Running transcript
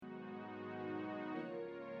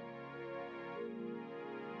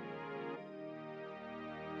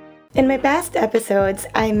In my past episodes,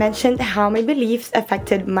 I mentioned how my beliefs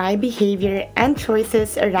affected my behavior and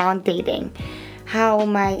choices around dating, how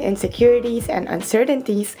my insecurities and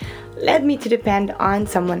uncertainties led me to depend on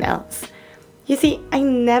someone else. You see, I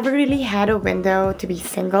never really had a window to be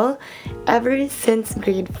single ever since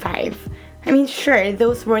grade 5. I mean, sure,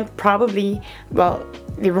 those weren't probably, well,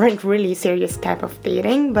 they weren't really serious type of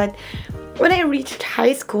dating, but when I reached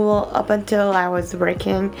high school up until I was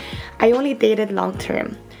working, I only dated long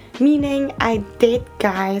term, meaning I date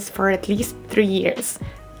guys for at least 3 years.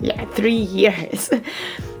 Yeah, 3 years.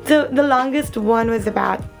 So the longest one was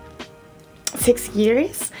about 6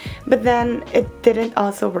 years, but then it didn't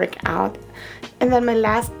also work out. And then my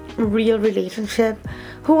last real relationship,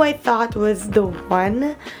 who I thought was the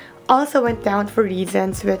one, also went down for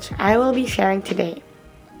reasons which I will be sharing today.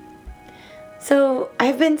 So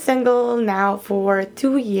I've been single now for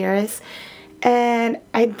 2 years, and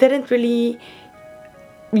I didn't really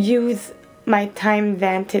use my time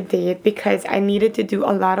then to date because I needed to do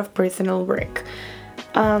a lot of personal work.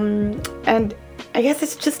 And I guess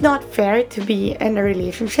it's just not fair to be in a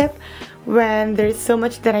relationship when there's so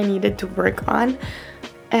much that I needed to work on.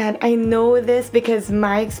 And I know this because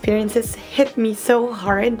my experiences hit me so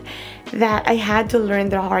hard that I had to learn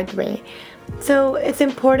the hard way. So it's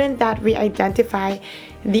important that we identify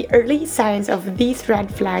the early signs of these red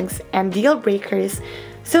flags and deal breakers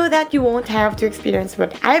so that you won't have to experience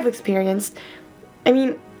what I've experienced. I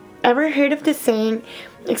mean, ever heard of the saying,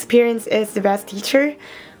 experience is the best teacher?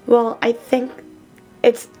 Well, I think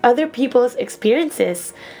it's other people's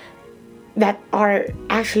experiences that are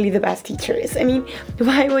actually the best teachers. I mean,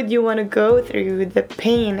 why would you want to go through the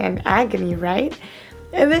pain and agony, right?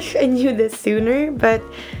 I wish I knew this sooner, but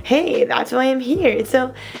hey, that's why I'm here.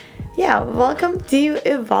 So, yeah, welcome to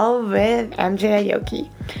Evolve with MJ Aoki.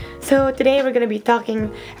 So, today we're going to be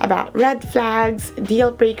talking about red flags,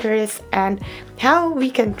 deal breakers, and how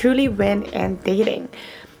we can truly win in dating.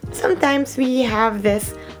 Sometimes we have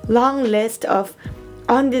this long list of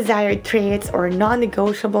undesired traits or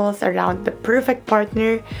non-negotiables around the perfect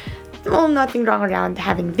partner. Well, nothing wrong around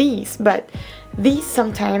having these, but these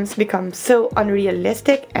sometimes become so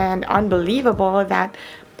unrealistic and unbelievable that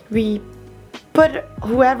we put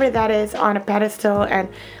whoever that is on a pedestal and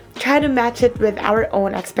try to match it with our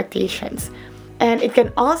own expectations. And it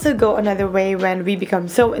can also go another way when we become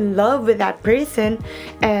so in love with that person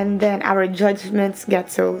and then our judgments get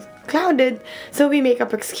so clouded, so we make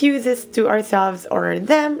up excuses to ourselves or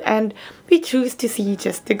them and we choose to see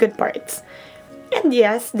just the good parts. And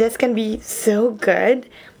yes, this can be so good.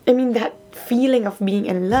 I mean, that feeling of being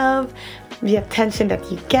in love, the attention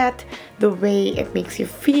that you get, the way it makes you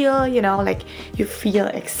feel, like you feel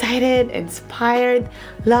excited, inspired,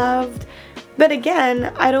 loved. But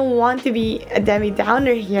again, I don't want to be a Debbie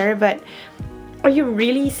Downer here, but are you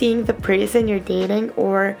really seeing the person you're dating,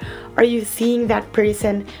 or are you seeing that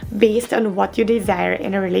person based on what you desire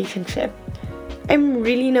in a relationship? I'm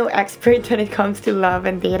really no expert when it comes to love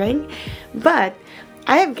and dating, but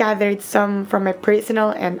I have gathered some from my personal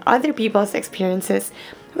and other people's experiences,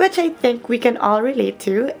 which I think we can all relate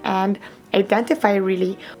to and identify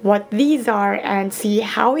really what these are and see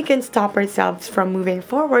how we can stop ourselves from moving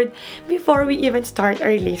forward before we even start a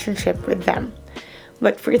relationship with them.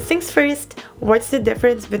 But first things first, what's the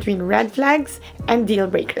difference between red flags and deal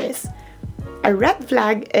breakers? A red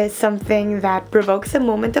flag is something that provokes a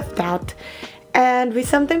moment of doubt, and we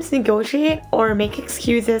sometimes negotiate or make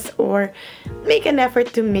excuses or make an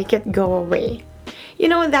effort to make it go away. You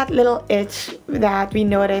know, that little itch that we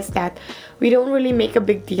notice that we don't really make a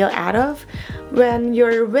big deal out of? When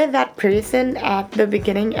you're with that person at the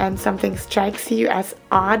beginning and something strikes you as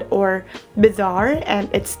odd or bizarre and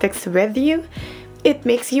it sticks with you, it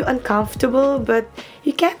makes you uncomfortable, but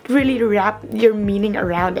you can't really wrap your meaning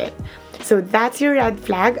around it. So that's your red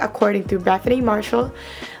flag, according to Bethany Marshall,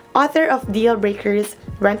 author of Deal Breakers,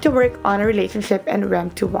 When to Work on a Relationship and When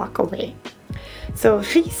to Walk Away. So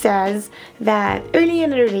she says that early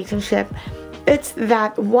in a relationship, it's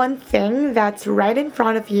that one thing that's right in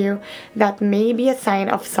front of you that may be a sign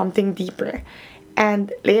of something deeper.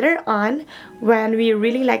 And later on, when we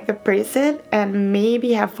really like the person and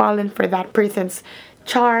maybe have fallen for that person's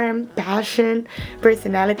charm, passion,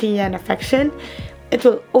 personality, and affection, it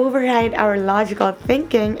will override our logical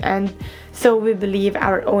thinking, and so we believe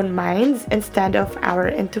our own minds instead of our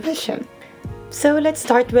intuition. So let's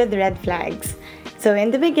start with red flags. So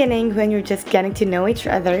in the beginning, when you're just getting to know each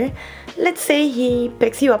other, let's say he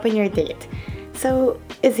picks you up on your date. So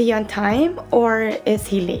is he on time or is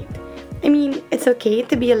he late? I mean, it's okay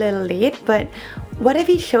to be a little late, but what if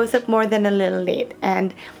he shows up more than a little late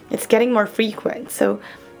and it's getting more frequent? So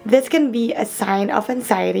This can be a sign of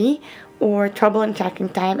anxiety or trouble in tracking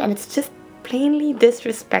time, and it's just plainly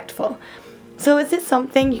disrespectful. So, is this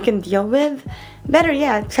something you can deal with? Better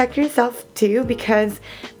yet, check yourself too, because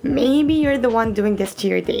maybe you're the one doing this to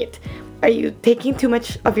your date. Are you taking too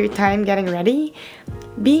much of your time getting ready?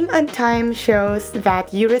 Being on time shows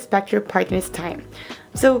that you respect your partner's time.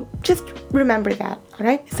 So just remember that,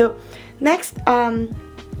 alright? So next,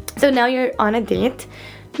 so now you're on a date.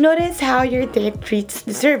 Notice how your date treats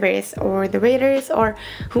the servers or the waiters or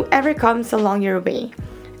whoever comes along your way.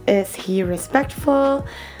 Is he respectful?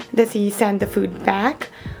 Does he send the food back?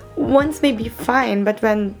 Once may be fine, but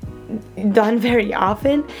when done very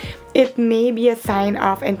often, it may be a sign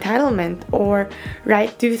of entitlement or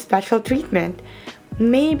right to special treatment.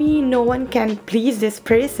 Maybe no one can please this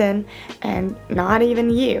person and not even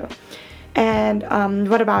you. And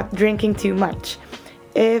what about drinking too much?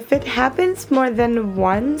 If it happens more than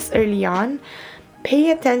once early on,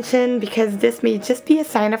 pay attention because this may just be a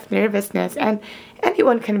sign of nervousness, and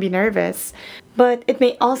anyone can be nervous. But it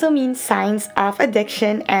may also mean signs of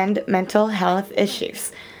addiction and mental health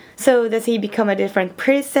issues. So, does he become a different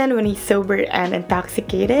person when he's sober and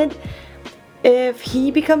intoxicated? If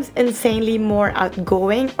he becomes insanely more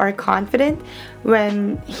outgoing or confident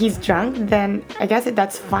when he's drunk, then I guess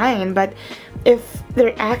that's fine. But if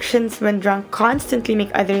their actions when drunk constantly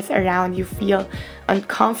make others around you feel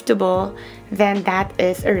uncomfortable, then that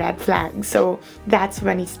is a red flag. So that's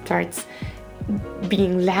when he starts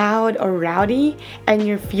being loud or rowdy and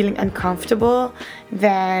you're feeling uncomfortable,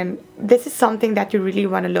 then this is something that you really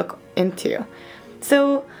want to look into.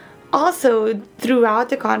 So also, throughout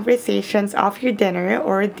the conversations of your dinner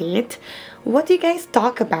or date, what do you guys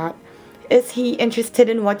talk about? Is he interested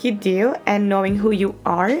in what you do and knowing who you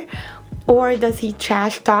are? Or does he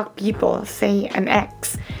trash talk people, say an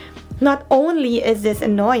ex? Not only is this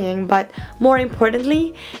annoying, but more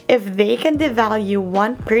importantly, if they can devalue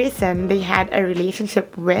one person they had a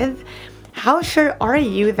relationship with, how sure are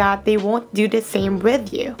you that they won't do the same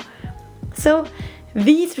with you? So,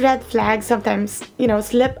 these red flags sometimes,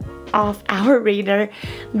 slip off our radar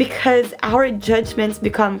because our judgments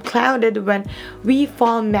become clouded when we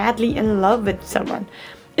fall madly in love with someone.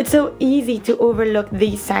 It's so easy to overlook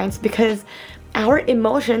these signs because our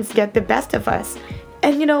emotions get the best of us.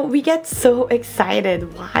 And we get so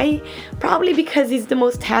excited. Why? Probably because he's the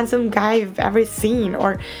most handsome guy you've ever seen,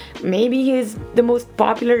 or maybe he's the most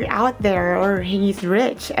popular out there, or he's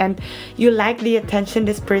rich and you like the attention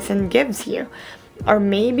this person gives you. Or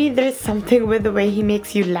maybe there's something with the way he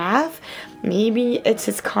makes you laugh. Maybe it's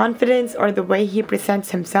his confidence or the way he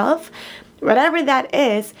presents himself. Whatever that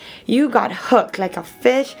is, you got hooked like a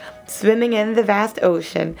fish swimming in the vast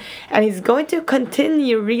ocean. And he's going to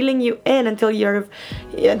continue reeling you in until you've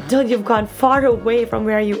gone far away from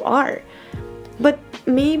where you are. But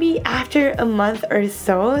maybe after a month or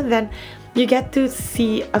so, then you get to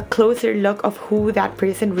see a closer look of who that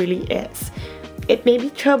person really is. It may be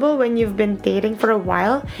trouble when you've been dating for a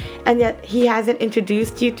while and yet he hasn't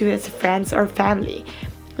introduced you to his friends or family.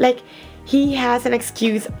 Like, he has an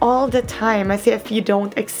excuse all the time as if you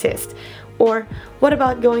don't exist. Or what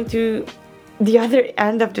about going to the other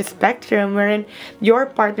end of the spectrum wherein your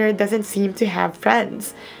partner doesn't seem to have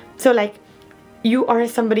friends? So like, you are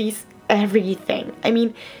somebody's everything. I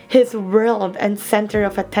mean, his world and center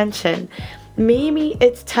of attention. Maybe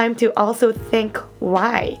it's time to also think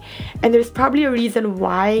why. And there's probably a reason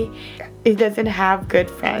why he doesn't have good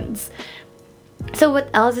friends. So what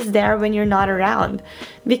else is there when you're not around?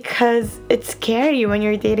 Because it's scary when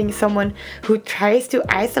you're dating someone who tries to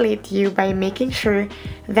isolate you by making sure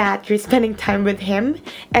that you're spending time with him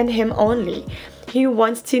and him only. He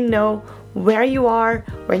wants to know where you are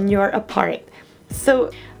when you're apart.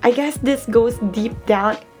 So I guess this goes deep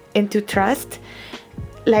down into trust.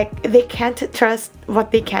 Like, they can't trust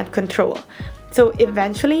what they can't control. So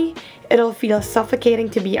eventually, it'll feel suffocating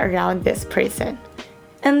to be around this person.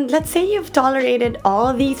 And let's say you've tolerated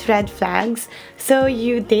all these red flags, so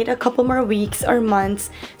you date a couple more weeks or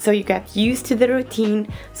months, so you get used to the routine.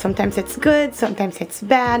 Sometimes it's good, sometimes it's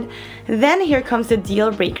bad. Then here comes the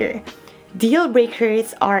deal breaker. Deal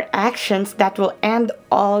breakers are actions that will end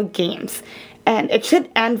all games, and it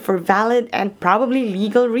should end for valid and probably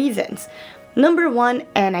legal reasons. Number one,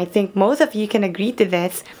 and I think most of you can agree to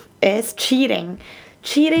this, is cheating.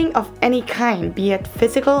 Cheating of any kind, be it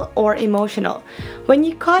physical or emotional. When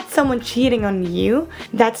you caught someone cheating on you,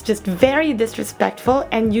 that's just very disrespectful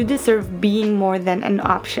and you deserve being more than an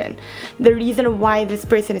option. The reason why this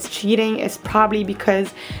person is cheating is probably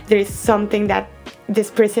because there's something that this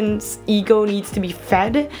person's ego needs to be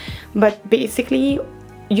fed, but basically,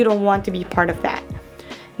 you don't want to be part of that.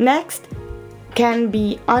 Next, can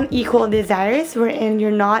be unequal desires wherein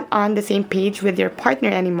you're not on the same page with your partner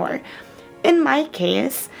anymore. In my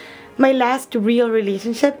case, my last real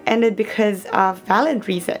relationship ended because of valid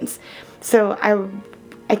reasons. So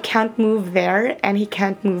I can't move there and he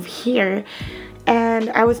can't move here. And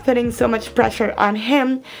I was putting so much pressure on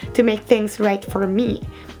him to make things right for me.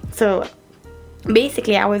 So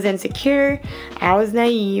basically, I was insecure, I was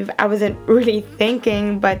naive, I wasn't really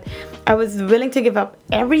thinking, but I was willing to give up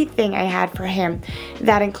everything I had for him.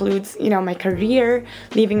 That includes, my career,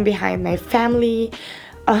 leaving behind my family,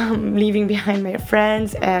 leaving behind my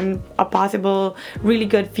friends, and a possible really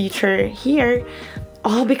good future here,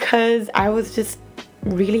 all because I was just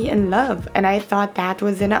really in love and I thought that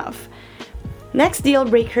was enough. Next deal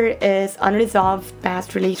breaker is unresolved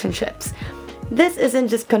past relationships. This isn't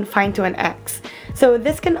just confined to an ex. So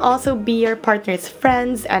this can also be your partner's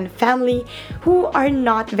friends and family who are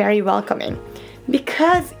not very welcoming.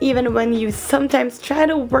 Because even when you sometimes try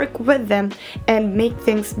to work with them and make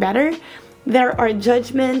things better, there are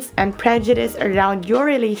judgments and prejudice around your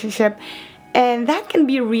relationship, and that can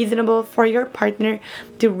be reasonable for your partner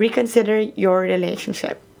to reconsider your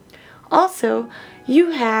relationship. Also,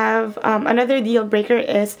 you have another deal breaker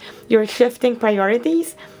is your shifting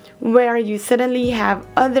priorities, where you suddenly have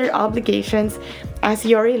other obligations as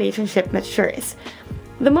your relationship matures.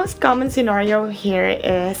 The most common scenario here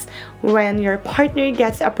is when your partner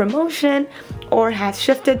gets a promotion or has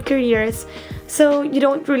shifted careers, so you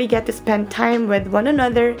don't really get to spend time with one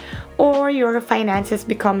another, or your finances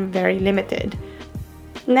become very limited.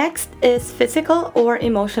 Next is physical or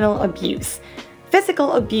emotional abuse.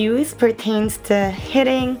 Physical abuse pertains to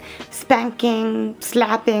hitting, spanking,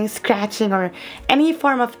 slapping, scratching, or any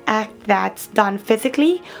form of act that's done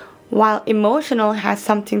physically, while emotional has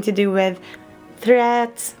something to do with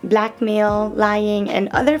threats, blackmail, lying, and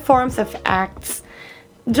other forms of acts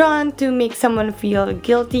drawn to make someone feel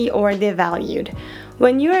guilty or devalued.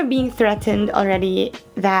 When you are being threatened already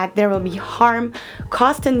that there will be harm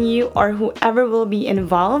caused on you or whoever will be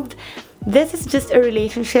involved, this is just a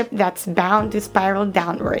relationship that's bound to spiral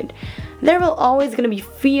downward. There will always gonna be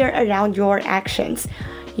fear around your actions.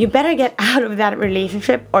 You better get out of that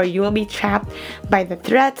relationship or you will be trapped by the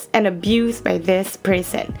threats and abuse by this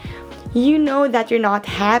person. You know that you're not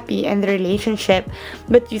happy in the relationship,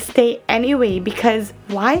 but you stay anyway because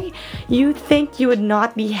why? You think you would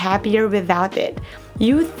not be happier without it.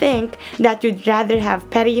 You think that you'd rather have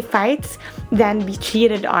petty fights than be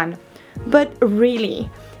cheated on. But really,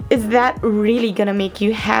 is that really gonna make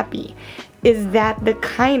you happy? Is that the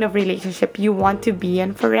kind of relationship you want to be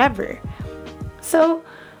in forever? So,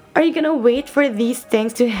 are you gonna wait for these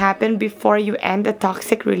things to happen before you end a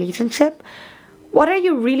toxic relationship? What are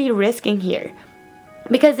you really risking here?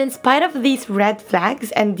 Because in spite of these red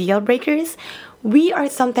flags and deal breakers, we are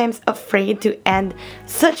sometimes afraid to end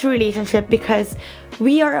such a relationship because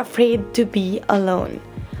we are afraid to be alone.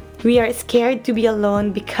 We are scared to be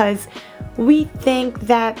alone because we think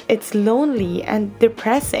that it's lonely and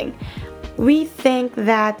depressing. We think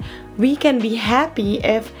that we can be happy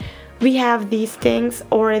if we have these things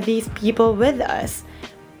or these people with us.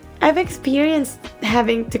 I've experienced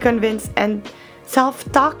having to convince and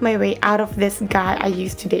self-talk my way out of this guy I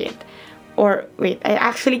used to date. Or wait, I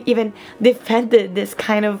actually even defended this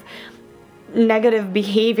kind of negative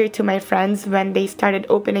behavior to my friends when they started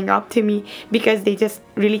opening up to me because they just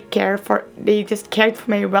cared for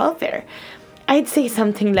my welfare. I'd say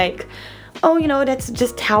something like, oh, that's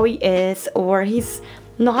just how he is, or he's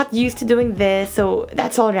not used to doing this, so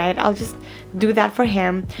that's all right, I'll just do that for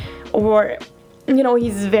him. Or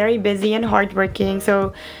he's very busy and hardworking,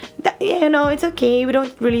 so it's okay, we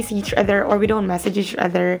don't really see each other or we don't message each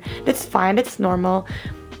other, that's fine, that's normal.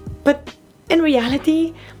 But in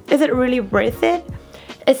reality, is it really worth it?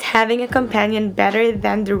 Is having a companion better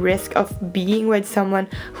than the risk of being with someone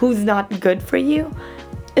who's not good for you?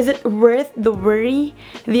 Is it worth the worry,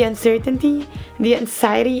 the uncertainty, the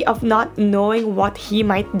anxiety of not knowing what he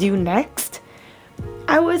might do next?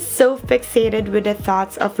 I was so fixated with the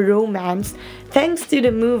thoughts of romance thanks to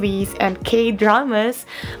the movies and K-dramas,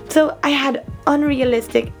 so I had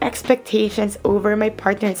unrealistic expectations over my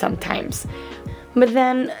partner sometimes. But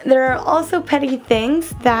then there are also petty things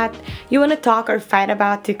that you want to talk or fight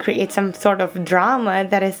about to create some sort of drama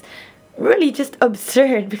that is really just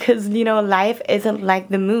absurd because, life isn't like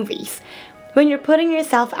the movies. When you're putting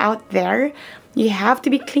yourself out there, you have to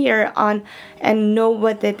be clear on and know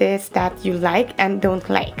what it is that you like and don't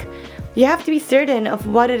like. You have to be certain of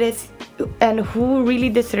what it is and who really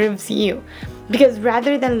deserves you. Because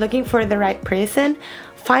rather than looking for the right person,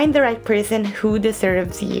 find the right person who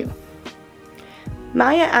deserves you.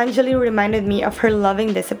 Maya Angelou reminded me of her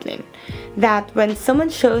loving discipline, that when someone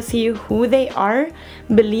shows you who they are,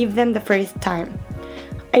 believe them the first time.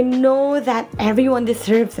 I know that everyone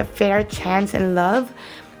deserves a fair chance in love,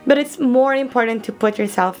 but it's more important to put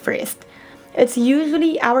yourself first. It's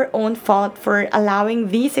usually our own fault for allowing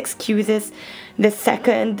these excuses the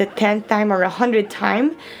second, the 10th time, or 100th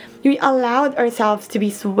time. We allowed ourselves to be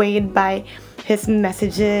swayed by his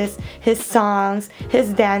messages, his songs,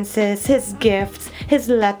 his dances, his gifts, his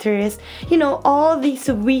letters, all these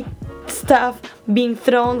sweet stuff being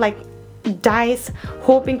thrown like dice,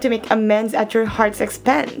 hoping to make amends at your heart's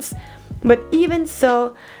expense. But even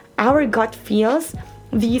so, our gut feels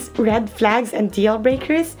these red flags and deal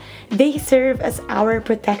breakers, they serve as our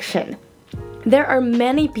protection. There are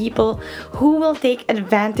many people who will take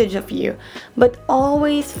advantage of you, but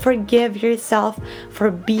always forgive yourself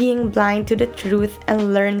for being blind to the truth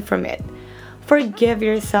and learn from it. Forgive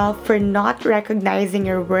yourself for not recognizing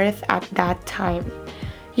your worth at that time.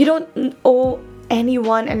 You don't owe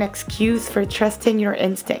anyone an excuse for trusting your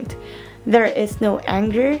instinct. There is no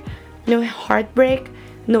anger, no heartbreak,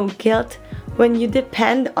 no guilt when you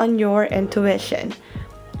depend on your intuition.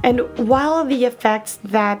 And while the effects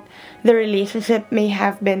that the relationship may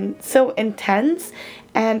have been so intense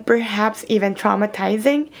and perhaps even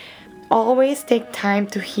traumatizing, always take time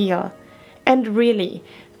to heal. And really,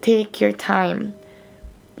 take your time.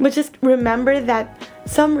 But just remember that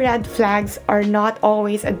some red flags are not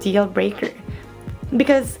always a deal breaker,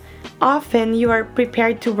 because often you are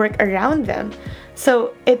prepared to work around them.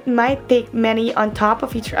 So it might take many on top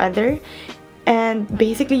of each other, and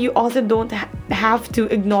basically you also don't have to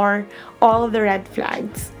ignore all the red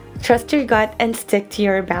flags. Trust your gut and stick to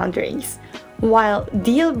your boundaries. While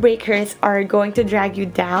deal breakers are going to drag you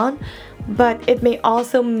down, but it may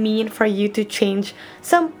also mean for you to change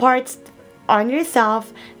some parts on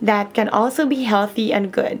yourself that can also be healthy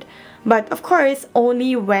and good. But of course,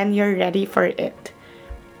 only when you're ready for it.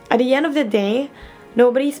 At the end of the day,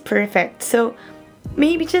 nobody's perfect. So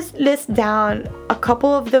maybe just list down a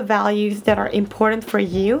couple of the values that are important for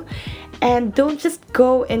you, and don't just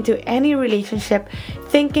go into any relationship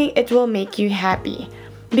thinking it will make you happy,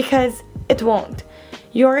 because it won't.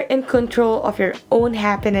 You're in control of your own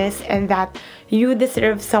happiness, and that you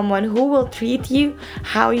deserve someone who will treat you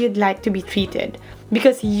how you'd like to be treated,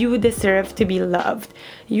 because you deserve to be loved.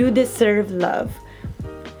 You deserve love.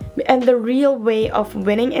 And the real way of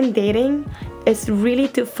winning in dating is really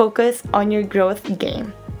to focus on your growth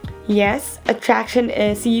game. Yes, attraction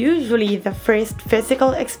is usually the first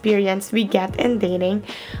physical experience we get in dating,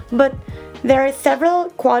 but there are several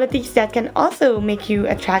qualities that can also make you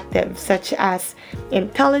attractive, such as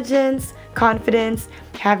intelligence, confidence,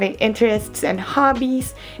 having interests and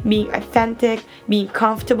hobbies, being authentic, being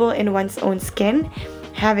comfortable in one's own skin,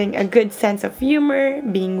 having a good sense of humor,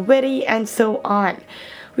 being witty, and so on.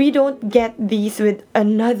 We don't get these with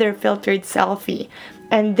another filtered selfie,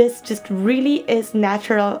 and this just really is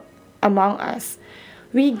natural among us.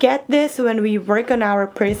 We get this when we work on our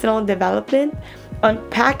personal development,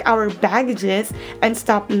 unpack our baggages, and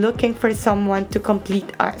stop looking for someone to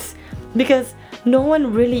complete us, because no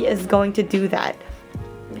one really is going to do that.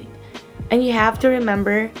 And you have to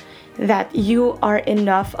remember that you are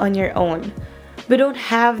enough on your own. We don't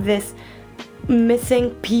have this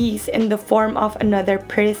missing piece in the form of another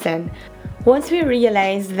person. Once we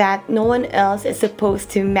realize that no one else is supposed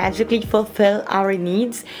to magically fulfill our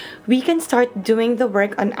needs, we can start doing the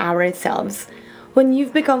work on ourselves. When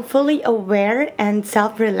you've become fully aware and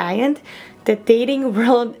self-reliant, the dating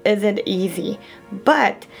world isn't easy,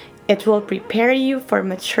 but it will prepare you for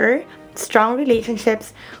mature, strong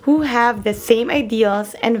relationships who have the same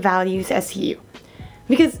ideals and values as you.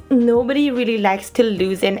 Because nobody really likes to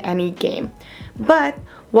lose in any game. But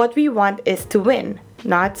what we want is to win,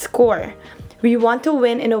 not score. We want to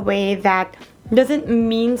win in a way that doesn't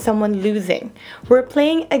mean someone losing. We're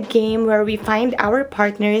playing a game where we find our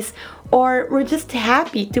partners, or we're just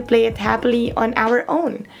happy to play it happily on our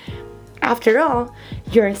own. After all,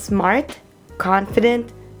 you're smart,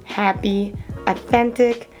 confident, happy,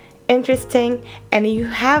 authentic, interesting, and you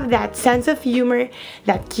have that sense of humor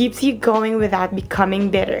that keeps you going without becoming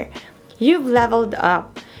bitter. You've leveled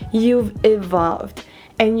up, you've evolved,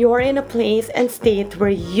 and you're in a place and state where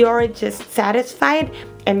you're just satisfied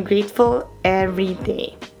and grateful every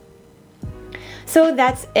day. So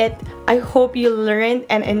that's it. I hope you learned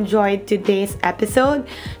and enjoyed today's episode.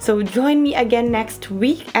 So join me again next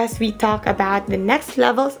week as we talk about the next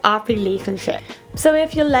levels of relationship. So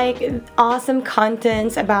if you like awesome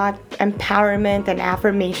contents about empowerment and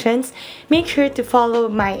affirmations, make sure to follow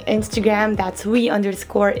my Instagram, that's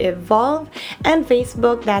we_evolve, and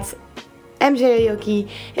Facebook, that's MJ Aoki,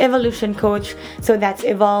 Evolution Coach. So that's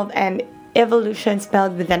Evolve and Evolution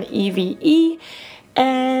spelled with an EVE.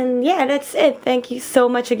 And yeah, that's it. Thank you so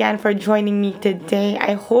much again for joining me today.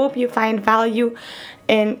 I hope you find value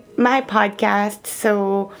in my podcast.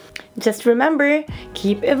 So just remember,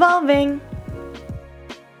 keep evolving.